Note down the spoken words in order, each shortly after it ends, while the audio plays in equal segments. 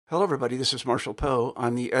Hello, everybody. This is Marshall Poe.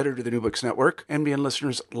 I'm the editor of the New Books Network. NBN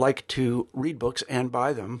listeners like to read books and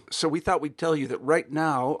buy them. So we thought we'd tell you that right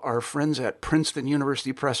now, our friends at Princeton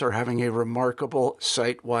University Press are having a remarkable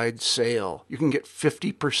site-wide sale. You can get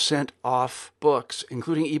 50% off books,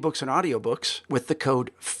 including ebooks and audiobooks, with the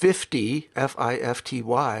code 50,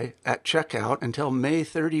 F-I-F-T-Y, at checkout until May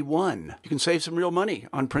 31. You can save some real money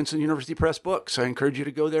on Princeton University Press books. I encourage you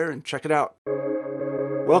to go there and check it out.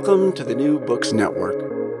 Welcome to the New Books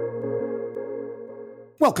Network.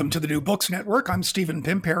 Welcome to the New Books Network. I'm Stephen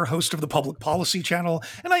Pimpare, host of the Public Policy Channel,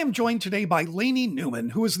 and I am joined today by Lainey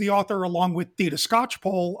Newman, who is the author, along with Theda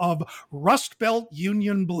Skocpol, of Rust Belt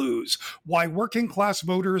Union Blues, Why Working Class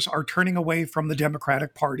Voters Are Turning Away from the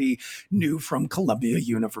Democratic Party, new from Columbia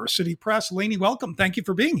University Press. Lainey, welcome. Thank you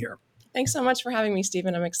for being here. Thanks so much for having me,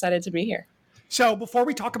 Stephen. I'm excited to be here. So before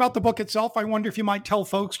we talk about the book itself, I wonder if you might tell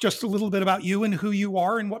folks just a little bit about you and who you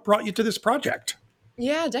are and what brought you to this project.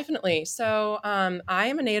 Yeah, definitely. So I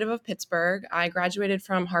am a native of Pittsburgh. I graduated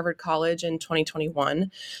from Harvard College in 2021.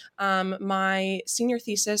 My senior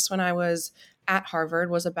thesis when I was at Harvard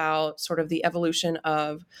was about sort of the evolution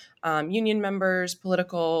of union members,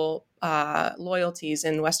 political loyalties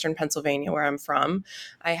in Western Pennsylvania, where I'm from.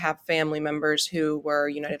 I have family members who were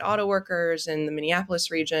United Auto Workers in the Minneapolis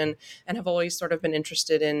region and have always sort of been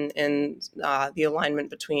interested in the alignment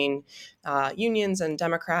between unions and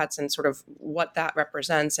Democrats and sort of what that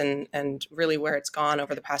represents and really where it's gone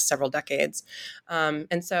over the past several decades.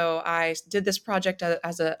 And so I did this project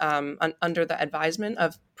as under the advisement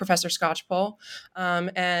of Professor Skocpol.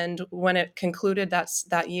 And when it concluded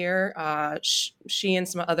that year, she and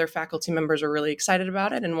some other faculty members were really excited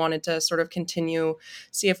about it and wanted to sort of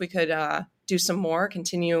see if we could do some more,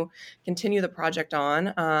 continue the project on.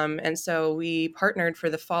 And so we partnered for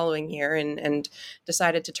the following year and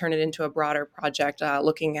decided to turn it into a broader project,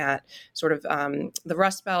 looking at sort of the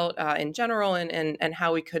Rust Belt in general and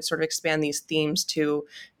how we could sort of expand these themes to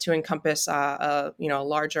encompass a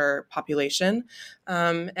larger population.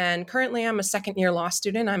 And currently I'm a second year law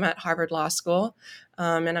student. I'm at Harvard Law School.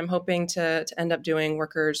 And I'm hoping to end up doing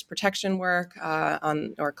workers' protection work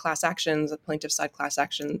or class actions, plaintiff side class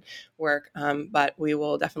action work. But we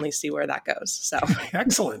will definitely see where that goes. So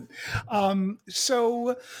excellent.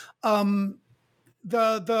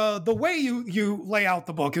 The way you lay out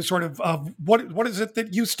the book is sort of what is it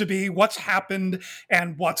that used to be, what's happened,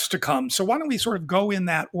 and what's to come. So why don't we sort of go in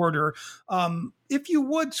that order? If you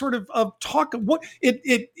would sort of talk what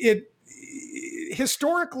it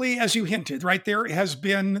historically, as you hinted, right, there has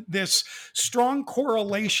been this strong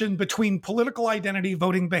correlation between political identity,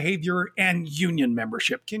 voting behavior, and union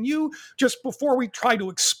membership. Can you, just before we try to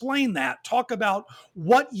explain that, talk about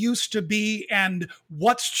what used to be and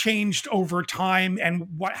what's changed over time, and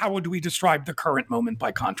how would we describe the current moment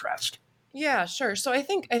by contrast? Yeah, sure. So I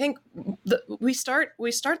think we start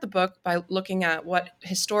the book by looking at what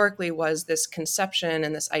historically was this conception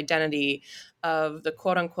and this identity of the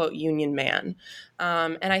quote unquote union man.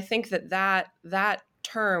 And I think that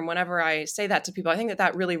term, whenever I say that to people, I think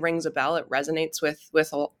that really rings a bell. It resonates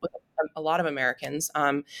with a lot of Americans.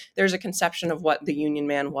 There's a conception of what the union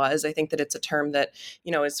man was. I think that it's a term that,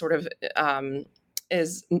 is sort of,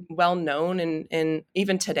 is well known in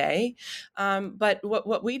even today. But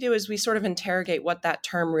what we do is we sort of interrogate what that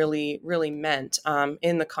term really meant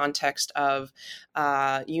in the context of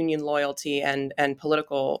union loyalty and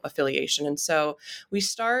political affiliation. And so we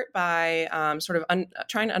start by sort of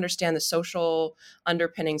trying to understand the social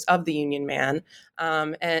underpinnings of the union man.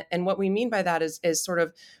 And what we mean by that is sort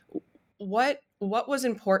of what was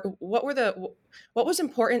important. What was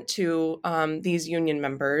important to these union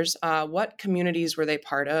members? What communities were they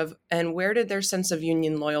part of, and where did their sense of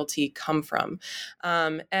union loyalty come from?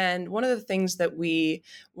 And one of the things that we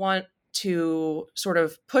want to sort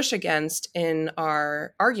of push against in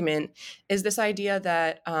our argument is this idea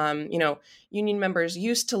that union members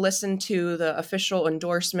used to listen to the official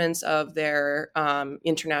endorsements of their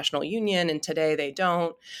international union, and today they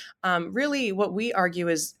don't. Really, what we argue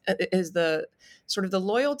is the sort of the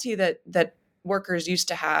loyalty that workers used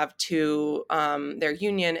to have to their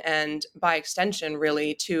union, and by extension,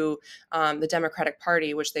 really to the Democratic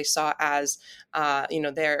Party, which they saw as,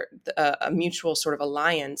 their a mutual sort of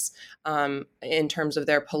alliance in terms of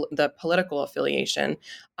the political affiliation,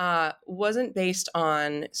 wasn't based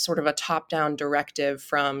on sort of a top-down directive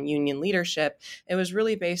from union leadership. It was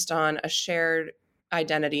really based on a shared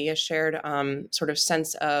identity, a shared sort of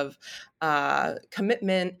sense of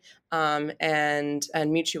commitment and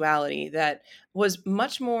mutuality that was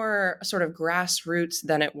much more sort of grassroots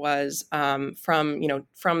than it was from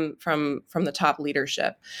the top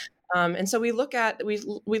leadership. And so we look at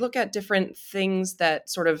different things that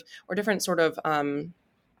sort of, or different sort of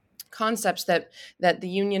concepts that the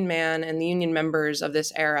union man and the union members of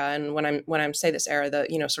this era, and when I'm say this era, the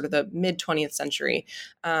sort of the mid 20th century,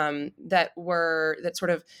 that sort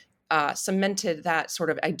of cemented that sort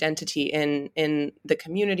of identity in the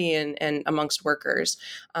community and amongst workers.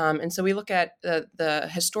 And so we look at the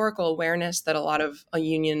historical awareness that a lot of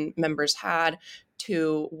union members had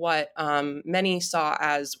to what many saw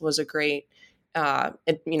as was a great, sort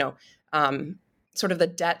of the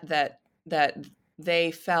debt that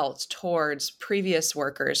they felt towards previous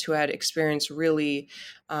workers who had experienced really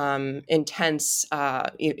intense,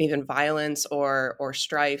 even violence or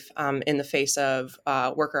strife in the face of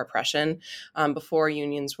worker oppression before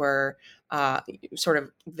unions were sort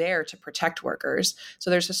of there to protect workers.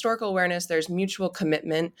 So there's historical awareness, there's mutual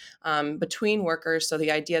commitment between workers. So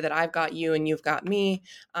the idea that I've got you and you've got me,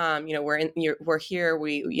 we're here,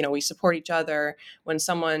 we support each other. When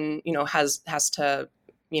someone has to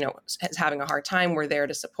is having a hard time, we're there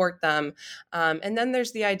to support them. And then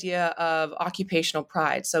there's the idea of occupational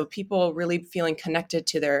pride. So people really feeling connected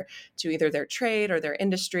to either their trade or their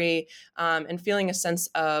industry, and feeling a sense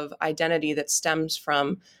of identity that stems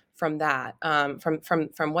from that,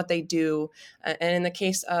 from what they do. And in the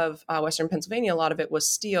case of Western Pennsylvania, a lot of it was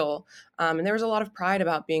steel. And there was a lot of pride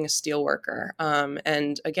about being a steel worker.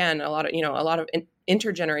 And again, a lot of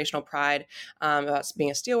intergenerational pride about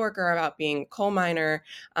being a steel worker, about being a coal miner,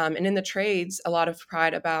 and in the trades, a lot of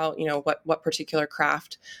pride about what particular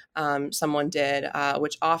craft someone did,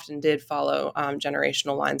 which often did follow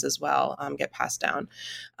generational lines as well, get passed down.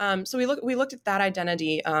 So we looked at that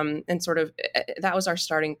identity, and sort of that was our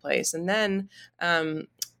starting place, and then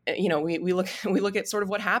we look at sort of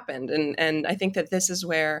what happened, and I think that this is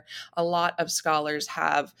where a lot of scholars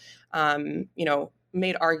have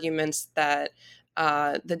made arguments that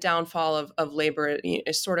the downfall of labor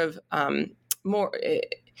is sort of more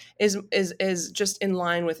is just in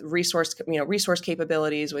line with resource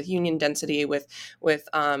capabilities, with union density, with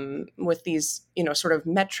these sort of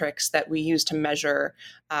metrics that we use to measure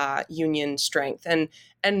union strength,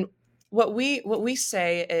 and what we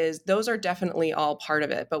say is those are definitely all part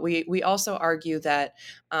of it, but we also argue that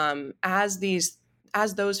as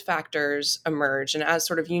those factors emerged and as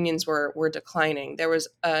sort of unions were declining, there was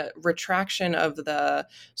a retraction of the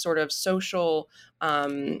sort of social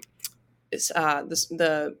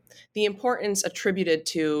the importance attributed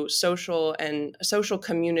to social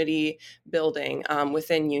community building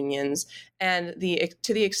within unions, and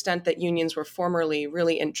to the extent that unions were formerly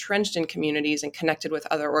really entrenched in communities and connected with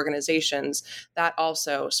other organizations, that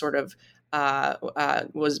also sort of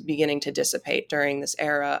was beginning to dissipate during this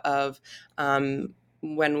era of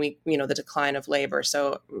when the decline of labor,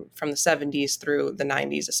 so from the 70s through the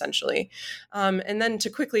 90s, essentially. And then to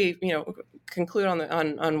quickly, conclude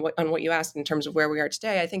on what you asked in terms of where we are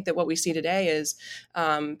today, I think that what we see today is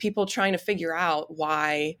people trying to figure out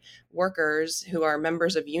why workers who are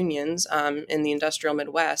members of unions in the industrial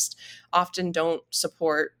Midwest often don't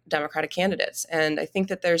support Democratic candidates. And I think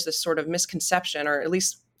that there's this sort of misconception, or at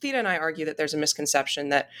least Theda and I argue that there's a misconception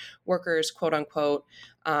that workers, quote unquote,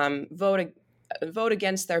 vote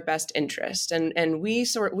against their best interest, and we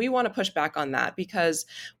want to push back on that, because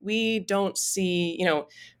we don't see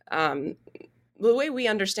the way we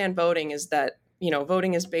understand voting is that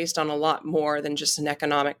voting is based on a lot more than just an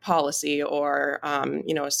economic policy or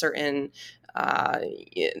a certain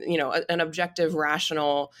an objective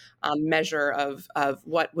rational measure of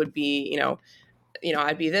what would be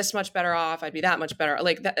I'd be this much better off, I'd be that much better.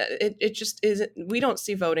 Like that, it just isn't. We don't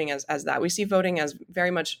see voting as that. We see voting as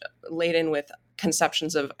very much laden with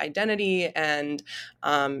conceptions of identity and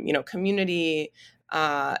community,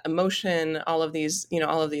 emotion, all of these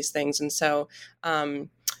things. And so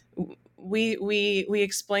we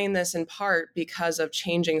explain this in part because of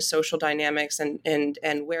changing social dynamics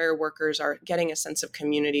and where workers are getting a sense of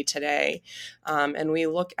community today, and we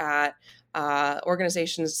look at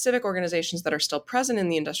civic organizations that are still present in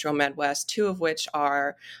the industrial Midwest, two of which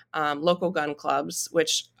are local gun clubs,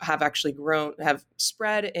 which have actually have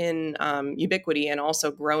spread in ubiquity and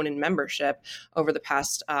also grown in membership over the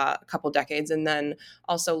past couple decades, and then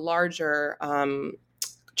also larger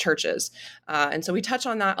churches. And so we touch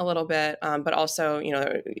on that a little bit, but also,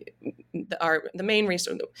 the main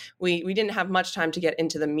research, we didn't have much time to get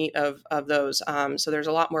into the meat of those. So there's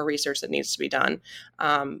a lot more research that needs to be done.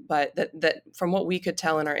 But that from what we could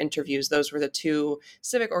tell in our interviews, those were the two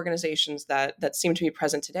civic organizations that seem to be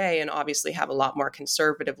present today and obviously have a lot more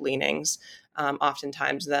conservative leanings,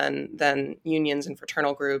 oftentimes than unions and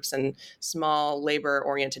fraternal groups and small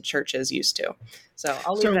labor-oriented churches used to. So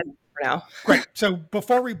I'll leave it. for now. Great. So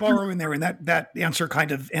before we borrow in there, and that answer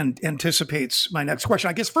kind of anticipates my next question.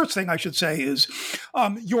 I guess first thing I should say is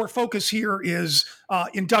your focus here is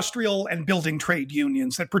industrial and building trade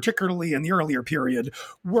unions that particularly in the earlier period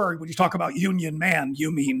were, when you talk about union man,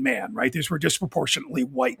 you mean man, right? These were disproportionately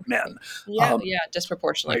white men. Yeah,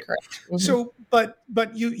 disproportionately right. correct. Mm-hmm. So, but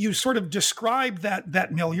you sort of described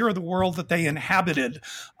that milieu, the world that they inhabited.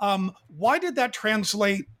 Why did that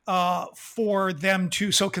translate for them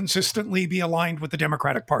to so consistently be aligned with the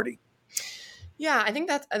Democratic Party? Yeah, I think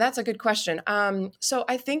that's a good question. So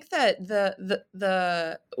I think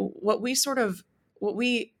that what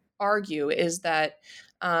we argue is that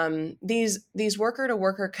these worker to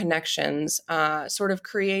worker connections sort of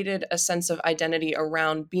created a sense of identity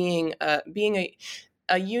around being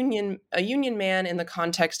a union man in the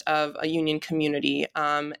context of a union community,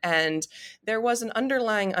 and there was an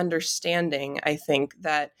underlying understanding, I think,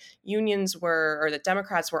 that that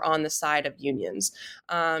Democrats were on the side of unions,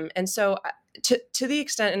 and so. To the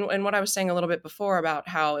extent, and what I was saying a little bit before about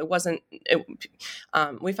how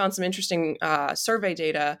we found some interesting survey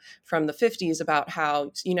data from the 50s about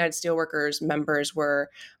how United Steelworkers members were,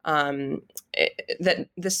 that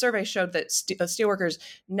the survey showed that steelworkers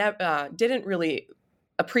didn't really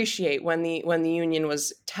appreciate when the union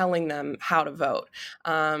was telling them how to vote,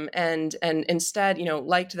 and instead,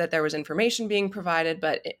 liked that there was information being provided,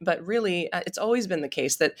 but really, it's always been the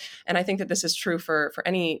case that, and I think that this is true for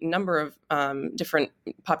any number of different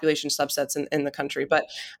population subsets in the country, but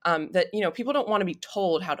that people don't want to be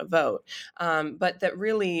told how to vote, but that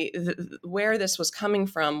really where this was coming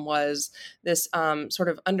from was this sort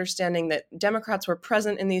of understanding that Democrats were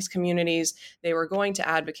present in these communities, they were going to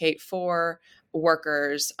advocate for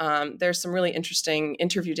workers. There's some really interesting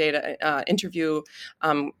interview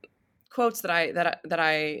quotes that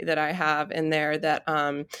I have in there that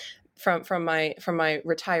from my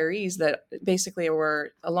retirees that basically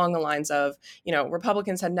were along the lines of,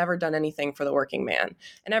 Republicans had never done anything for the working man,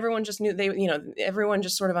 and everyone just knew everyone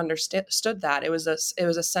just sort of understood that it was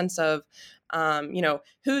a sense of,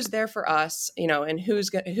 who's there for us, and who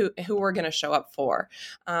we're going to show up for.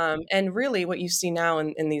 And really what you see now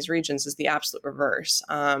in these regions is the absolute reverse.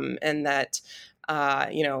 And that,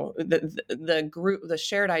 the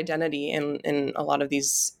shared identity in a lot of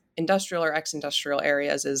these industrial or ex-industrial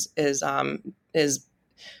areas is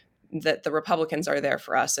that the Republicans are there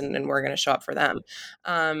for us and we're going to show up for them.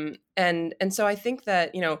 And so I think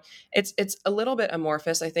that, it's a little bit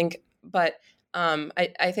amorphous, I think, but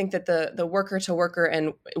I think that the worker to worker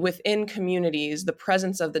and within communities, the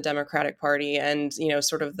presence of the Democratic Party and,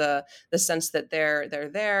 sort of the sense that they're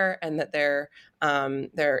there and that they're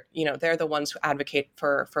the ones who advocate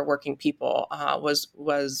for working people was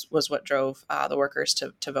what drove the workers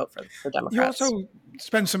to vote for Democrats. You also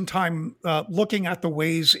spend some time looking at the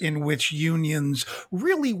ways in which unions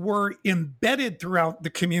really were embedded throughout the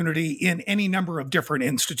community in any number of different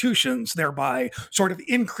institutions, thereby sort of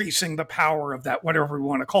increasing the power of that, whatever we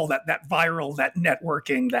want to call that viral, that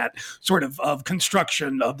networking, that sort of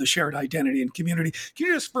construction of the shared identity and community. Can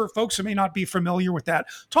you just, for folks who may not be familiar with that,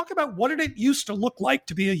 talk about what did it used to look like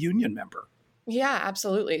to be a union member? Yeah,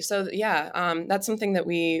 absolutely. So that's something that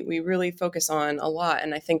we really focus on a lot,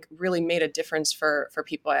 and I think really made a difference for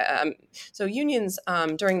people. So unions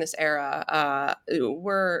during this era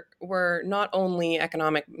were not only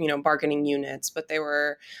economic, bargaining units, but they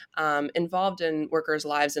were involved in workers'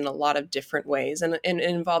 lives in a lot of different ways, and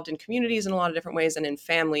involved in communities in a lot of different ways, and in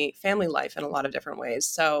family life in a lot of different ways.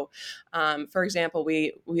 So, for example,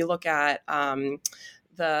 we look at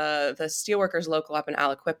the steelworkers local up in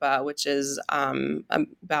Aliquippa, which is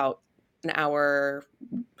about an hour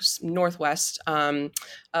northwest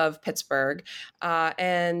of Pittsburgh,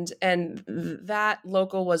 and that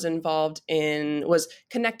local was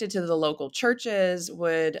connected to the local churches,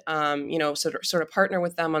 would sort of partner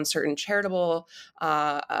with them on certain charitable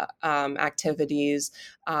activities,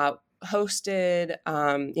 hosted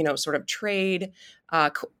sort of trade,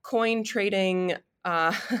 coin trading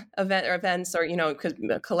events, or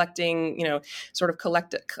collecting,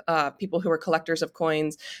 people who were collectors of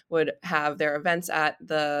coins would have their events at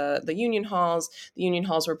the union halls. The union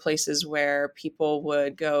halls were places where people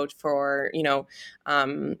would go for,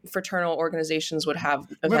 fraternal organizations would have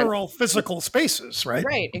literal physical spaces, right?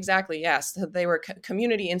 Right, exactly. Yes, they were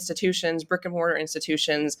community institutions, brick and mortar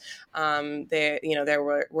institutions. There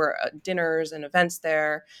were dinners and events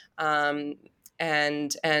there.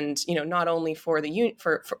 And not only for the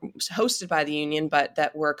for hosted by the union, but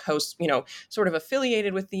that were sort of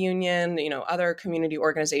affiliated with the union, other community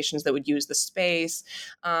organizations that would use the space.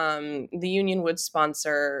 The union would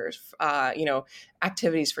sponsor,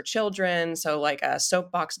 activities for children, so like a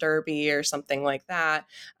soapbox derby or something like that.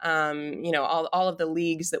 All of the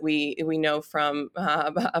leagues that we know from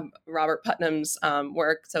Robert Putnam's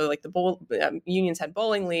work. So like the unions had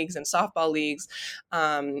bowling leagues and softball leagues,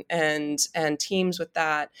 and teams with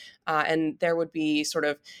that, and there would be sort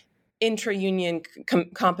of intra-union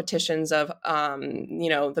competitions of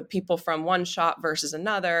the people from one shop versus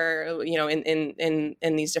another,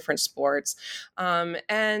 in these different sports,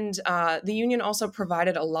 and the union also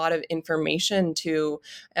provided a lot of information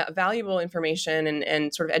valuable information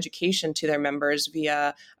and sort of education to their members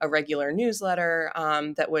via a regular newsletter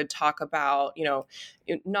that would talk about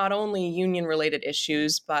not only union related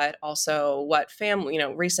issues, but also what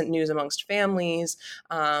recent news amongst families,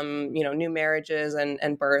 new marriages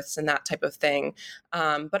and births and that type of thing,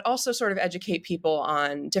 but also sort of educate people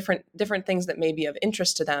on different things that may be of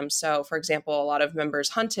interest to them. So, for example, a lot of members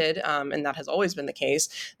hunted, and that has always been the case,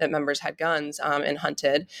 that members had guns and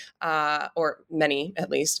hunted, or many at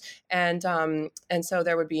least. And so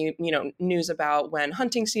there would be news about when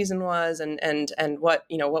hunting season was and what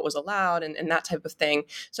was allowed and that type of thing.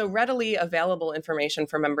 So readily available information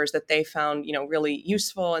for members that they found really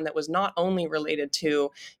useful, and that was not only related to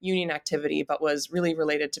union activity, but was really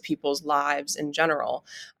related to people's lives in general.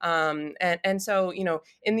 And so,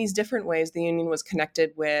 in these different ways, the union was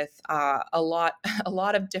connected with a lot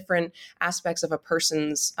of different aspects of a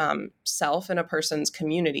person's self and a person's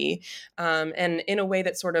community, and in a way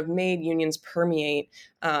that sort of made unions permeate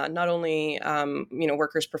not only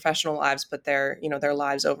workers' professional lives, but their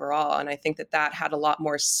lives overall. And I think that had a lot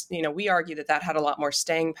more. We argue that had a lot more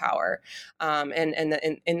staying power, and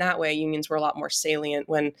in that way, unions were a lot more salient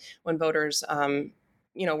when voters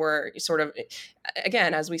were sort of,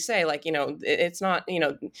 again, as we say, like, it's not,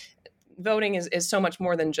 voting is so much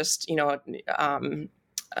more than just,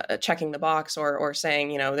 checking the box or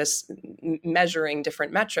saying, this measuring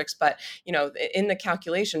different metrics, but, in the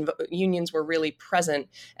calculation, unions were really present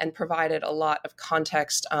and provided a lot of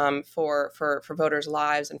context for voters'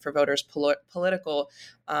 lives and for voters' political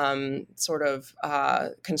sort of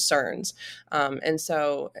concerns. And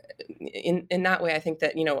so in that way, I think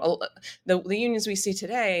that, the unions we see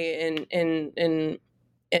today in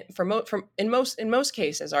most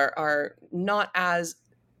cases are not as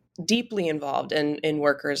deeply involved in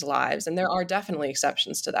workers' lives, and there are definitely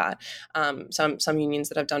exceptions to that. Some unions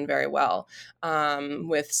that have done very well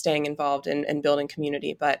with staying involved in building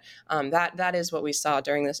community, but that is what we saw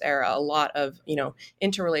during this era: a lot of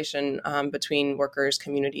interrelation between workers,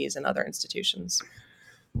 communities, and other institutions.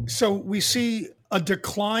 So we see a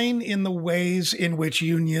decline in the ways in which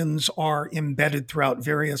unions are embedded throughout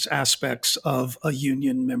various aspects of a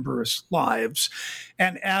union member's lives.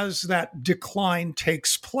 And as that decline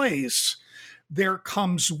takes place, there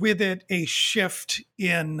comes with it a shift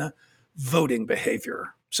in voting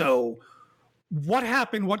behavior. So what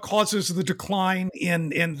happened? What causes the decline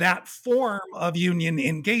in that form of union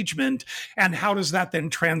engagement? And how does that then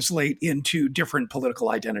translate into different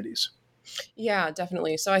political identities? Yeah,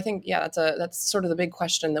 definitely. So I think, that's sort of the big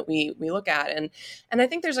question that we look at. And I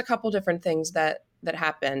think there's a couple different things that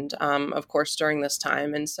happened, of course, during this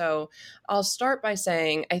time. And so I'll start by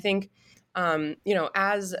saying, I think,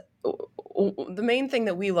 as the main thing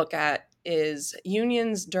that we look at is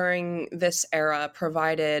unions during this era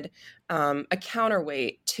provided a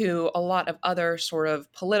counterweight to a lot of other sort of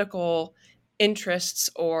political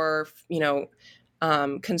interests or,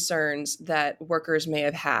 concerns that workers may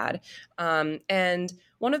have had. And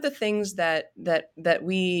one of the things that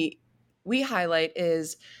we highlight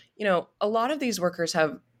is, a lot of these workers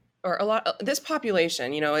this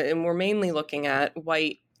population, and we're mainly looking at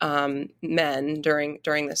white men during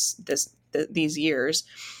these years,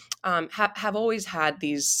 have always had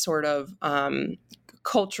these sort of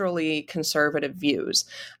culturally conservative views.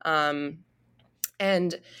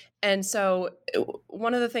 And so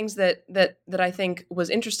one of the things that I think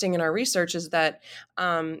was interesting in our research is that,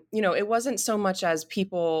 it wasn't so much as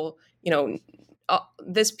people,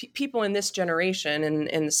 people in this generation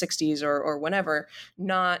in the 60s or whenever,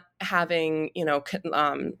 not having,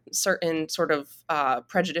 certain sort of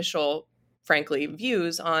prejudicial, frankly,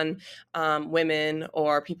 views on women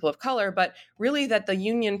or people of color, but really that the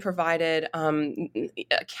union provided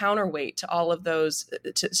a counterweight to all of those,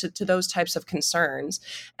 to those types of concerns,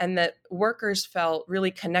 and that workers felt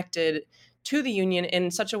really connected to the union in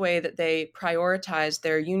such a way that they prioritized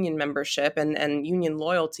their union membership and union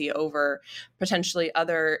loyalty over potentially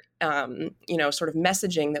other, sort of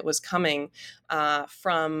messaging that was coming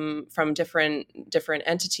from different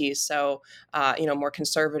entities. So, more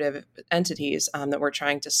conservative entities that were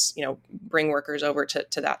trying to, bring workers over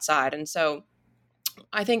to that side. And so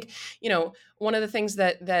I think, one of the things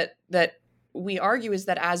that we argue is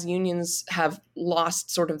that as unions have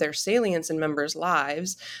lost sort of their salience in members'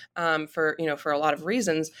 lives, for a lot of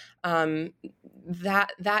reasons,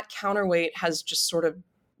 that counterweight has just sort of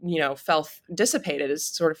dissipated, is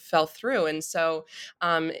sort of fell through, and so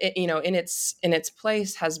in its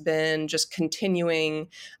place has been just continuing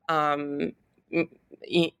sort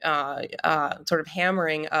of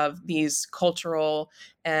hammering of these cultural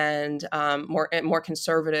and more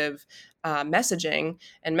conservative messaging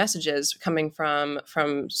and messages coming from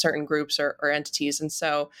certain groups or entities, and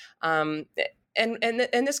so. And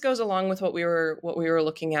this goes along with what we were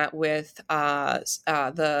looking at with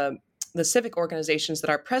the civic organizations that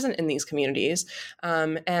are present in these communities,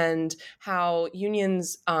 and how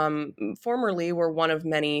unions formerly were one of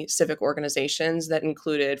many civic organizations that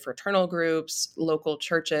included fraternal groups, local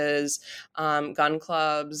churches, gun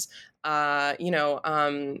clubs, and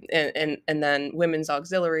then women's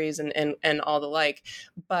auxiliaries and all the like.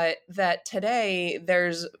 But that today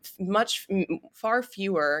there's far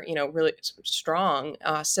fewer, really strong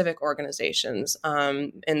civic organizations.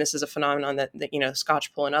 And this is a phenomenon that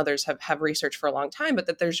Skocpol and others have researched for a long time, but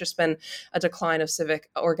that there's just been a decline of civic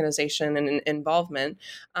organization and involvement.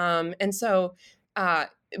 And so,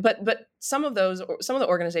 but some of the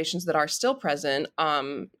organizations that are still present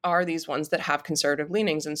are these ones that have conservative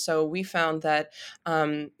leanings, and so we found that,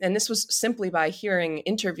 and this was simply by hearing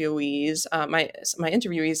interviewees, my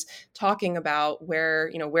interviewees talking about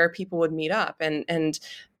where people would meet up, and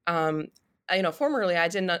formerly I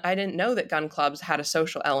didn't know that gun clubs had a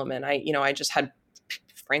social element. I just had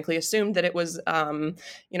frankly assumed that it was, I don't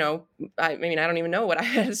even know what I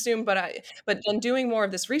had assumed, but then doing more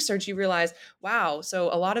of this research, you realize, wow, so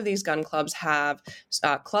a lot of these gun clubs have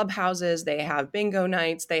clubhouses, they have bingo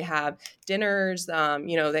nights, they have dinners,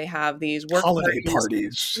 they have these work holiday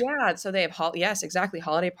parties. Yeah, so they have yes, exactly,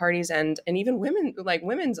 holiday parties, and even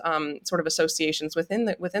women's sort of associations within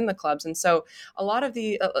the clubs, and so a lot of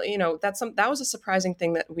the that was a surprising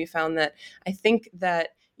thing that we found, that I think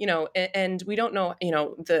that. And we don't know,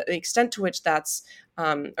 the extent to which that's,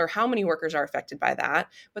 or how many workers are affected by that.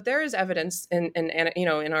 But there is evidence in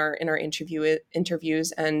our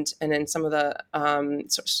interviews and in some of the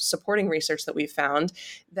supporting research that we've found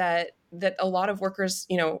that a lot of workers,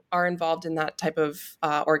 are involved in that type of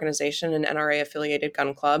organization, an NRA affiliated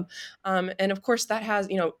gun club. And of course that has,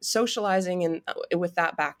 socializing with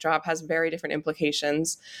that backdrop has very different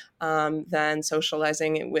implications than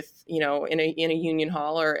socializing with, in a union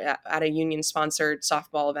hall or at a union sponsored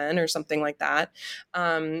softball event or something like that.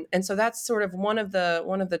 And so that's sort of one of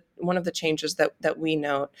the changes that we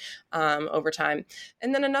note over time.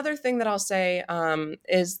 And then another thing that I'll say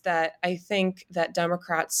is that I think that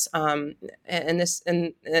Democrats,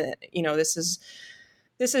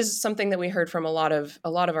 this is something that we heard from a lot of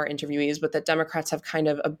our interviewees, but that Democrats have kind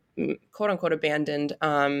of quote unquote abandoned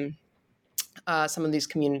some of these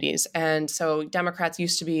communities. And so Democrats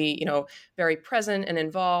used to be, very present and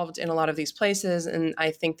involved in a lot of these places. And I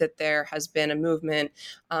think that there has been a movement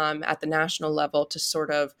at the national level to sort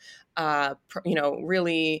of,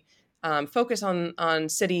 really focus on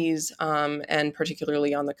cities and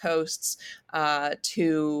particularly on the coasts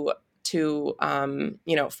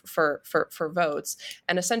for votes,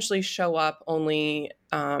 and essentially show up only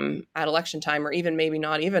at election time, or even maybe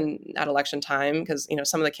not even at election time, because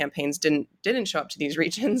some of the campaigns didn't show up to these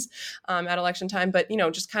regions at election time, but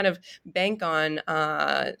just kind of bank on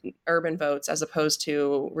urban votes as opposed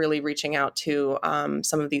to really reaching out to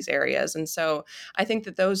some of these areas. And so I think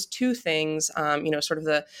that those two things, sort of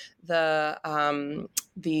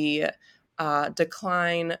the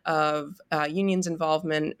decline of unions'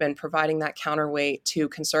 involvement and providing that counterweight to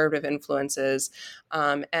conservative influences,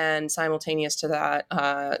 and simultaneous to that,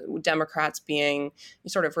 Democrats being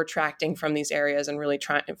sort of retracting from these areas and really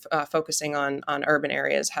focusing on urban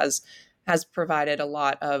areas has provided a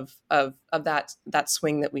lot of that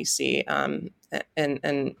swing that we see in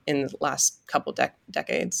the last couple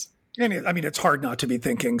decades. And it's hard not to be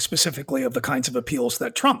thinking specifically of the kinds of appeals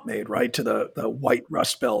that Trump made, right, to the white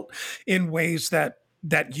Rust Belt, in ways that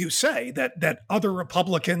you say that other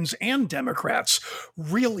Republicans and Democrats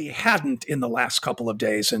really hadn't in the last couple of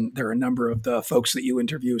days. And there are a number of the folks that you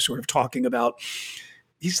interview sort of talking about,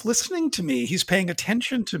 he's listening to me, he's paying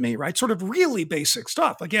attention to me, right? Sort of really basic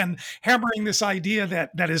stuff. Again, hammering this idea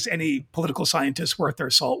that is any political scientist worth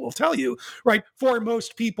their salt will tell you, right? For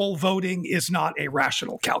most people, voting is not a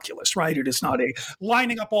rational calculus, right? It is not a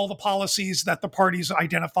lining up all the policies that the parties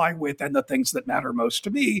identify with and the things that matter most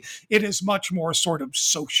to me. It is much more sort of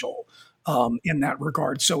social. in that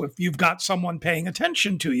regard. So if you've got someone paying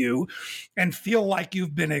attention to you and feel like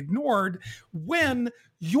you've been ignored when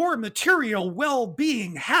your material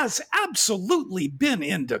well-being has absolutely been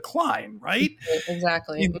in decline, right?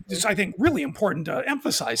 Exactly. It's, I think, really important to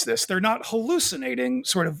emphasize this. They're not hallucinating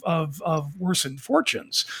sort of worsened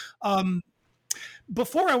fortunes.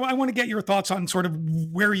 Before I want to get your thoughts on sort of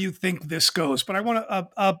where you think this goes, but I want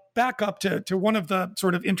to back up to one of the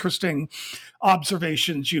sort of interesting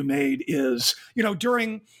observations you made is,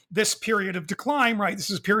 during this period of decline, right? This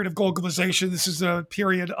is a period of globalization. This is a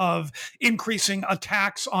period of increasing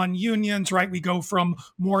attacks on unions, right? We go from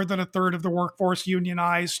more than a third of the workforce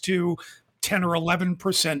unionized to 10 or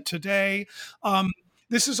 11% today.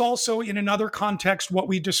 This is also, in another context, what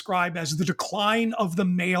we describe as the decline of the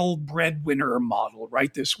male breadwinner model,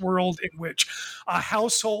 right? This world in which a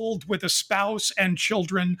household with a spouse and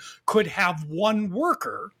children could have one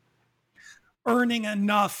worker earning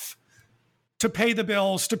enough to pay the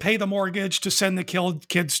bills, to pay the mortgage, to send the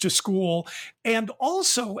kids to school, and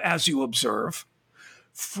also, as you observe,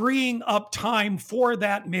 freeing up time for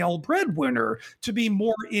that male breadwinner to be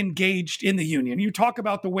more engaged in the union. You talk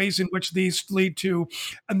about the ways in which these lead to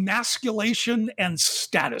emasculation and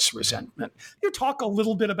status resentment. You talk a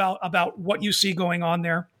little bit about what you see going on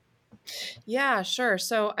there. Yeah, sure.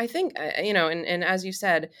 So I think, and as you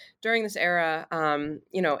said, during this era, and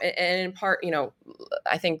in part,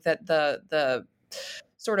 I think that the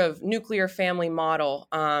sort of nuclear family model,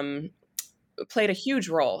 played a huge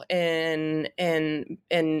role in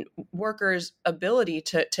workers' ability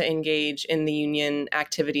to engage in the union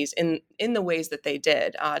activities in the ways that they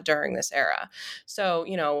did during this era. So,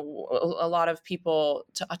 a lot of people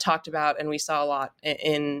talked about, and we saw a lot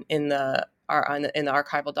in the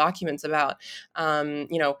archival documents about,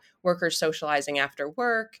 workers socializing after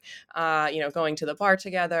work, going to the bar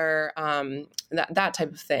together, that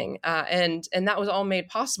type of thing, and that was all made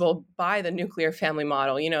possible by the nuclear family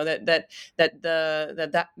model. That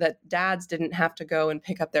dads didn't have to go and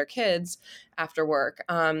pick up their kids after work,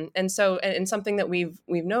 and something that we've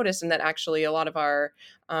noticed, and that actually a lot of our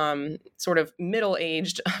sort of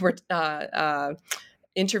middle-aged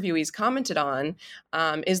interviewees commented on,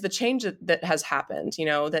 is the change that has happened.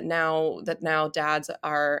 That now dads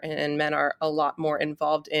are and men are a lot more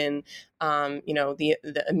involved in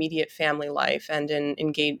the immediate family life and in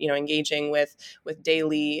engaging with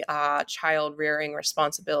daily child rearing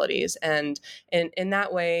responsibilities, and in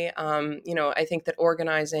that way, I think that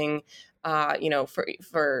organizing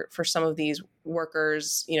for some of these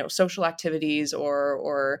workers, social activities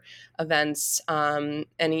or events, and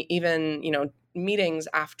even meetings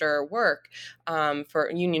after work, for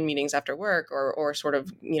union meetings after work, or sort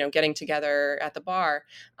of getting together at the bar,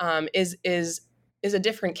 is a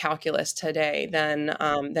different calculus today than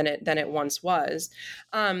it once was.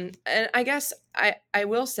 And I guess I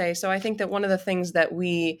will say, so I think that one of the things that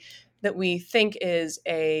we think is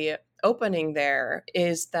a opening there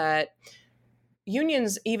is that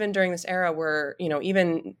unions, even during this era, were,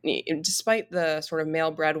 even despite the sort of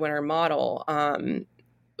male breadwinner model,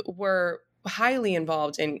 were highly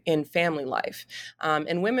involved in family life,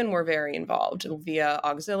 and women were very involved via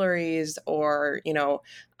auxiliaries or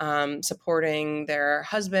supporting their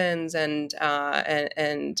husbands and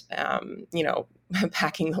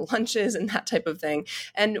packing the lunches and that type of thing.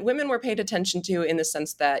 And women were paid attention to in the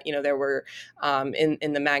sense that there were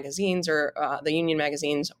in the magazines or the union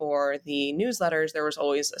magazines or the newsletters, there was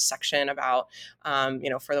always a section about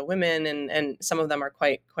for the women, and some of them are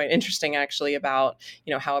quite interesting actually, about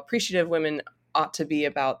how appreciative women ought to be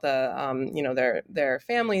about the their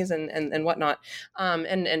families and whatnot,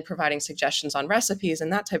 and providing suggestions on recipes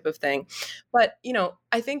and that type of thing. But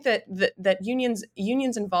I think that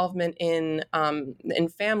unions involvement in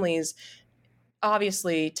families,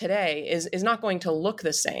 obviously today is not going to look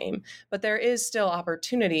the same, but there is still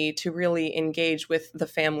opportunity to really engage with the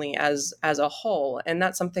family as a whole, and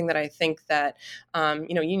that's something that I think that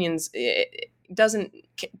unions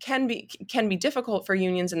can be difficult for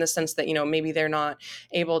unions in the sense that maybe they're not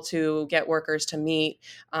able to get workers to meet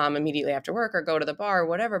immediately after work or go to the bar or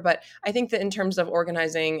whatever. But I think that in terms of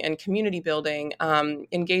organizing and community building,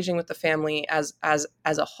 engaging with the family as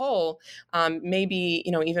a whole, maybe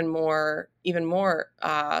even more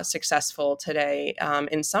successful today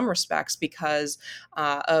in some respects because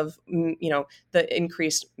of the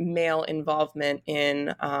increased male involvement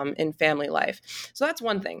in family life. So that's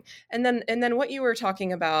one thing. And then what you were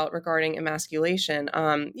talking about regarding emasculation,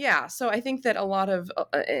 so I think that a lot of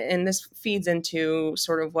and this feeds into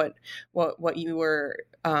sort of what you were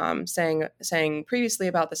saying previously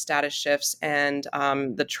about the status shifts and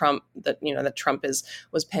the Trump that Trump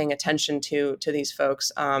was paying attention to these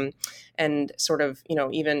folks, and sort of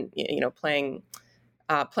even playing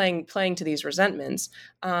to these resentments.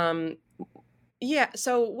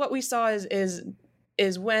 So what we saw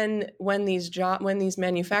is when these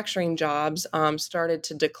manufacturing jobs started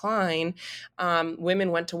to decline,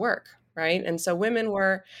 women went to work, right? And so women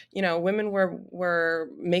were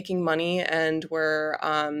making money and were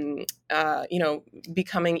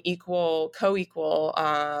becoming co-equal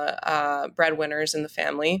breadwinners in the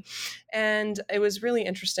family. And it was really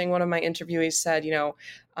interesting. One of my interviewees said, he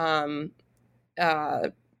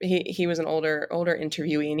was an older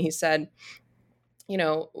interviewee, and he said,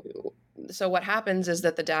 so what happens is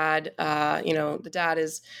that the dad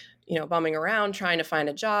is, bumming around trying to find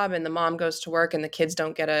a job, and the mom goes to work, and the kids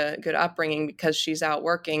don't get a good upbringing because she's out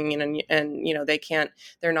working, and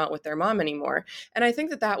they're not with their mom anymore. And I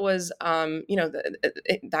think that was,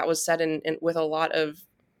 that was said in with a lot of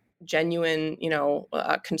genuine,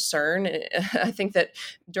 concern. I think that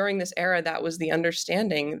during this era, that was the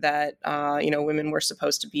understanding that, women were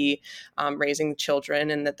supposed to be raising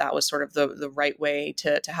children, and that was sort of the right way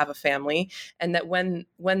to have a family. And that when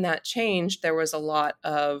that changed, there was a lot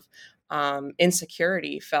of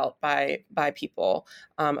insecurity felt by people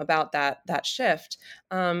about that shift.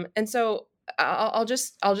 And so I'll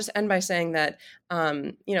just end by saying that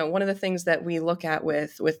one of the things that we look at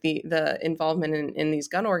with the involvement in these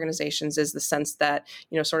gun organizations is the sense that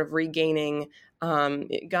sort of regaining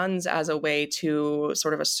guns as a way to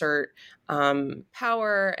sort of assert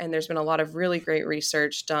power. And there's been a lot of really great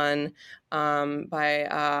research done by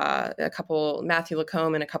a couple, Matthew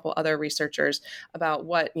Lacombe and a couple other researchers, about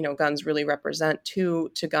what guns really represent to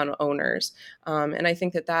gun owners. And I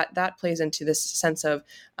think that plays into this sense of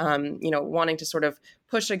wanting to sort of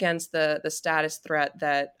push against the status threat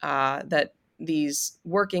that these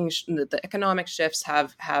the economic shifts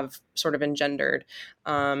have sort of engendered,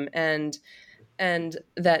 and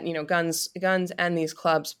that guns and these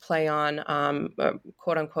clubs play on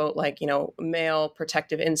quote unquote male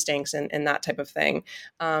protective instincts and that type of thing.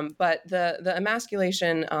 But the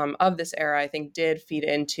emasculation of this era, I think, did feed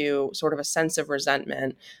into sort of a sense of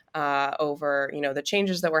resentment over the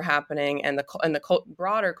changes that were happening and the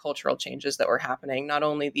broader cultural changes that were happening, not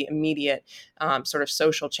only the immediate sort of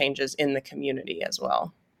social changes in the community as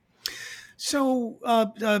well. So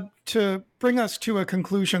to bring us to a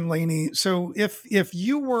conclusion, Lainey, so if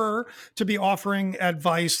you were to be offering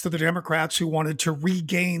advice to the Democrats who wanted to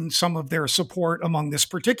regain some of their support among this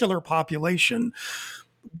particular population,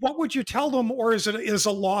 what would you tell them, or is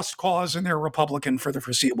a lost cause and they're Republican for the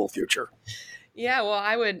foreseeable future? Yeah, well,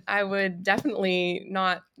 I would definitely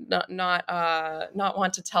not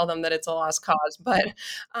want to tell them that it's a lost cause, but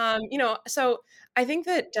so I think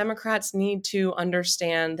that Democrats need to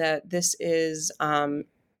understand that this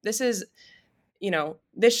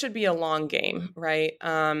should be a long game, right?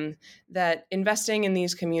 That investing in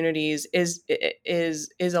these communities is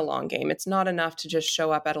a long game. It's not enough to just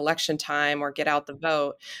show up at election time or get out the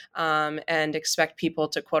vote and expect people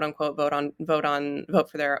to quote unquote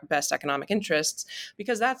vote for their best economic interests,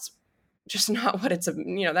 because that's just not what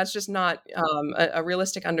that's just not a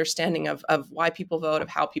realistic understanding of why people vote, of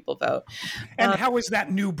how people vote. And how is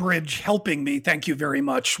that new bridge helping me? Thank you very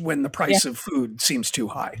much. When the price of food seems too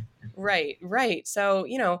high. Right. So,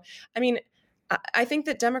 I think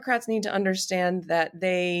that Democrats need to understand that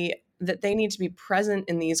they need to be present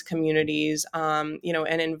in these communities, and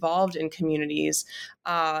involved in communities,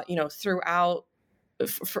 throughout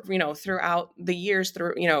the years,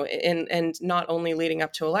 and not only leading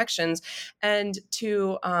up to elections. And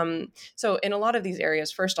to so in a lot of these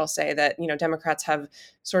areas, first I'll say that Democrats have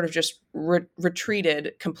sort of just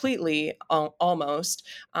retreated completely, almost,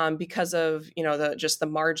 because of the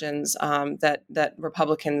margins that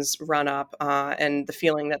Republicans run up, and the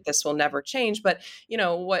feeling that this will never change. But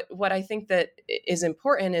what I think that is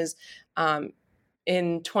important is,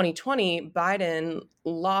 in 2020, Biden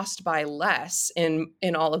lost by less in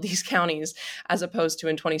all of these counties as opposed to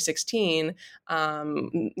in 2016.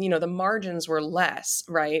 The margins were less,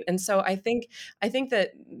 right? And so I think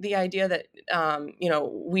that the idea that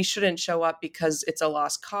we shouldn't show up because it's a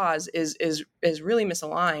lost cause is really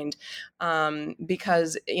misaligned,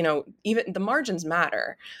 because even the margins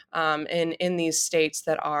matter in these states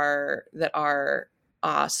that are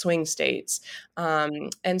swing states.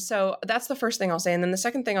 And so that's the first thing I'll say. And then the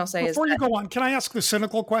second thing I'll say Before you go on, can I ask the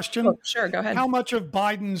cynical question? Oh, sure, go ahead. How much of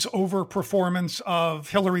Biden's overperformance of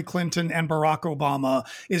Hillary Clinton and Barack Obama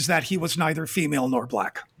is that he was neither female nor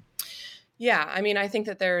black? Yeah, I mean, I think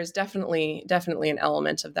that there is definitely an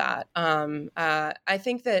element of that. I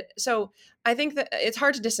think that it's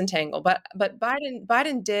hard to disentangle, but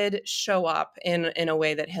Biden did show up in a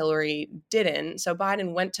way that Hillary didn't. So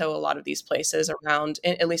Biden went to a lot of these places around,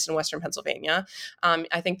 at least in Western Pennsylvania.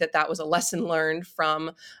 I think that was a lesson learned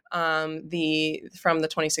from the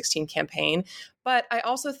 2016 campaign. But I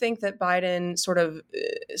also think that Biden sort of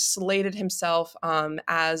slated himself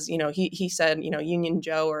as, he said, Union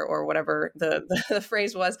Joe or whatever the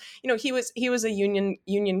phrase was. He was a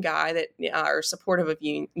union guy that are supportive of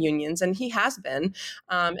unions, and he has been.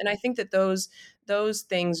 And I think that those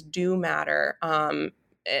things do matter.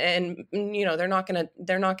 And they're not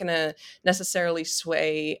gonna necessarily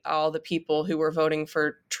sway all the people who were voting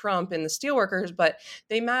for Trump in the steelworkers, but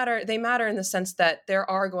they matter in the sense that there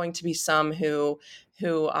are going to be some who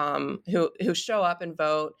show up and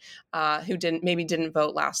vote, who didn't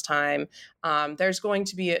vote last time. That's going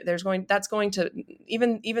to,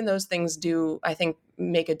 even those things do, I think,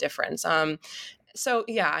 make a difference. So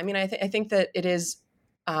yeah, I mean, I think that it is.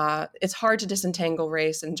 It's hard to disentangle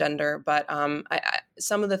race and gender, but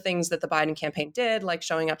some of the things that the Biden campaign did, like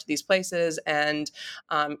showing up to these places and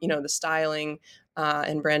the styling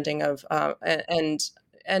and branding of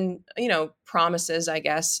and promises, I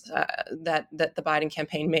guess, that the Biden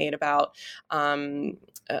campaign made about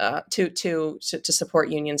to support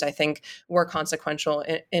unions, I think, were consequential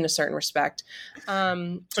in a certain respect.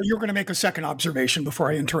 So you're going to make a second observation before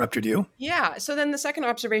I interrupted you. Yeah. So then the second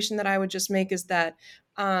observation that I would just make is that,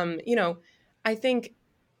 I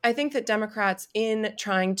think that Democrats, in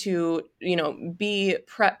trying to, be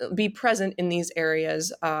present in these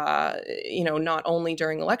areas, not only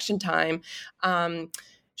during election time,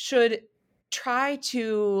 should try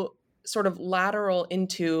to sort of lateral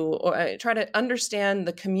into, or try to understand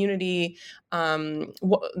the community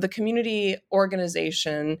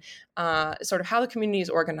organization, sort of how the community is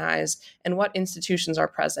organized and what institutions are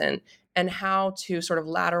present, and how to sort of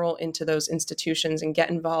lateral into those institutions and get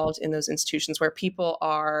involved in those institutions where people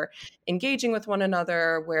are engaging with one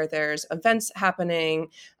another, where there's events happening,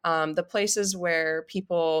 the places where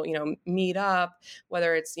people, meet up,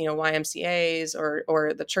 whether it's, YMCAs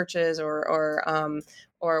or the churches or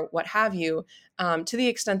what have you, to the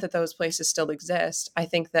extent that those places still exist. I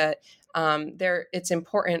think that it's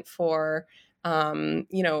important for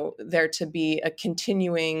there to be a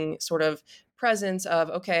continuing sort of presence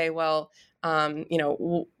of, okay, well,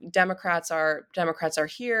 Democrats are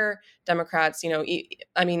here. Democrats,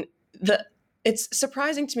 I mean, it's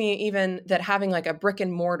surprising to me even that having like a brick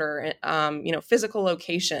and mortar, physical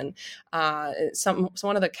location. One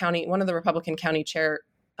of the Republican county chair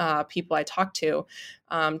people I talked to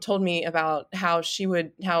told me about how she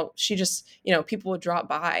just, people would drop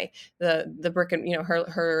by the brick and,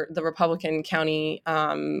 the Republican county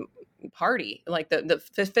party, like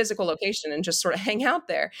the physical location, and just sort of hang out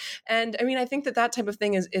there. And I mean, I think that type of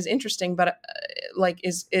thing is interesting, but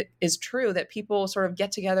it is true that people sort of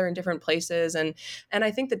get together in different places. And I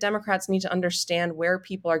think that Democrats need to understand where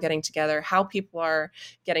people are getting together, how people are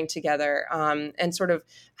getting together, and sort of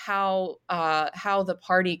how the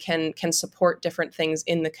party can support different things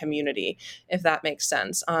in the community, if that makes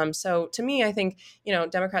sense. So to me, I think,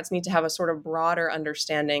 Democrats need to have a sort of broader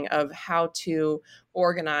understanding of how to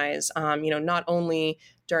organize, not only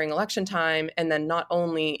during election time, and then not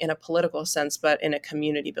only in a political sense, but in a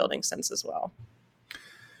community building sense as well.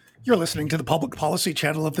 You're listening to the Public Policy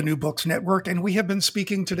Channel of the New Books Network, and we have been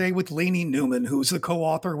speaking today with Lainey Newman, who is the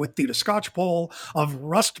co-author with Theda Skocpol of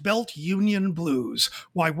Rust Belt Union Blues,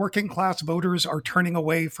 Why Working Class Voters Are Turning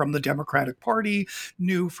Away from the Democratic Party,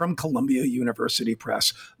 new from Columbia University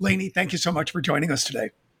Press. Lainey, thank you so much for joining us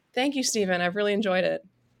today. Thank you, Stephen. I've really enjoyed it.